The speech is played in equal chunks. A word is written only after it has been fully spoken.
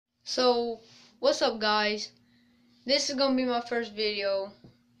So, what's up guys? This is gonna be my first video.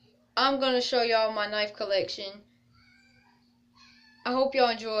 I'm gonna show y'all my knife collection. I hope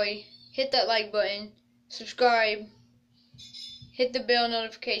y'all enjoy. Hit that like button, subscribe, hit the bell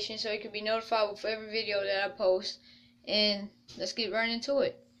notification so you can be notified with every video that I post, and let's get right into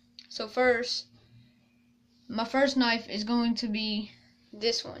it. So first, my first knife is going to be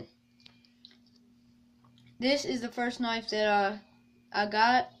this one. This is the first knife that I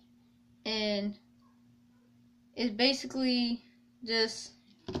got, and it's basically just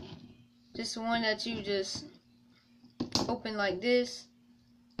one that you just open like this.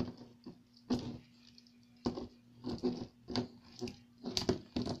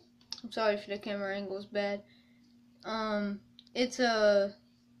 I'm sorry if the camera angle is bad. It's a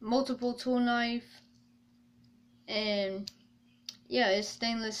multiple tool knife, and yeah, it's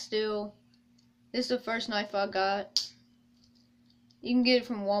stainless steel. This is the first knife I got. You can get it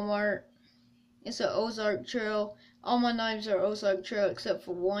from Walmart. It's an Ozark Trail. All my knives are Ozark Trail except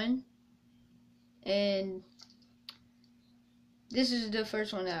for one. And this is the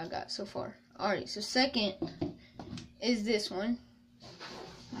first one that I got so far. Alright, so second is this one.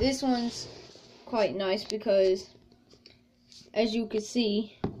 This one's quite nice because, as you can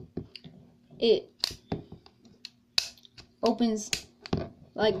see, it opens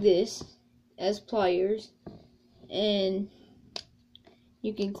like this as pliers, and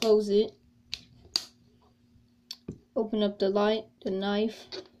you can close it, open up the knife,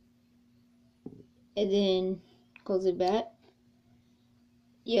 and then close it back.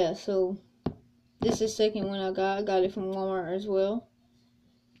 Yeah, so this is the second one I got. I got it from Walmart as well.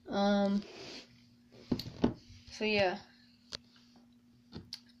 So yeah.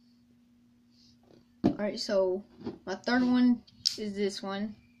 Alright, so my third one is this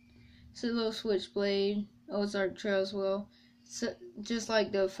one. It's a little switchblade, Ozark Trail as well. So, just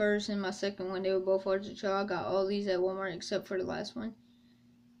like the first and my second one, they were both Ozark Trail. I got all these at Walmart except for the last one.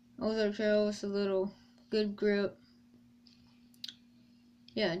 Ozark Trail is a little good grip.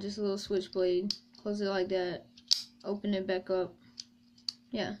 Yeah, just a little switchblade. Close it like that. Open it back up.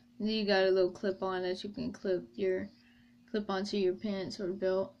 Yeah, then you got a little clip on that you can clip onto your pants or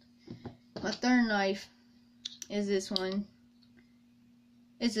belt. My third knife is this one.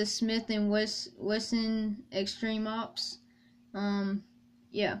 It's a Smith & Wesson Extreme Ops.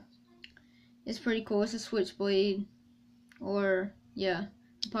 Yeah, it's pretty cool. It's a switchblade, or yeah,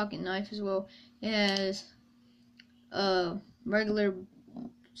 a pocket knife as well. It has a regular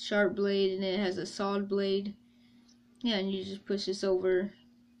sharp blade, and it has a sawed blade. Yeah, and you just push this over.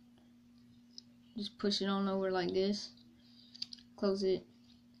 Just push it on over like this. Close it.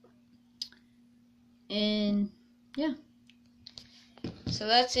 And yeah. So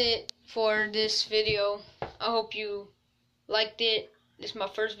that's it for this video. I hope you liked it. This is my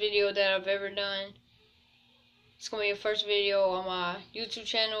first video that I've ever done. It's going to be a first video on my YouTube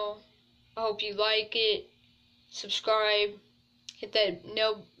channel. I hope you like it. Subscribe. Hit that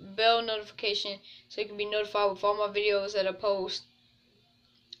bell notification so you can be notified with all my videos that I post.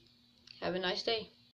 Have a nice day.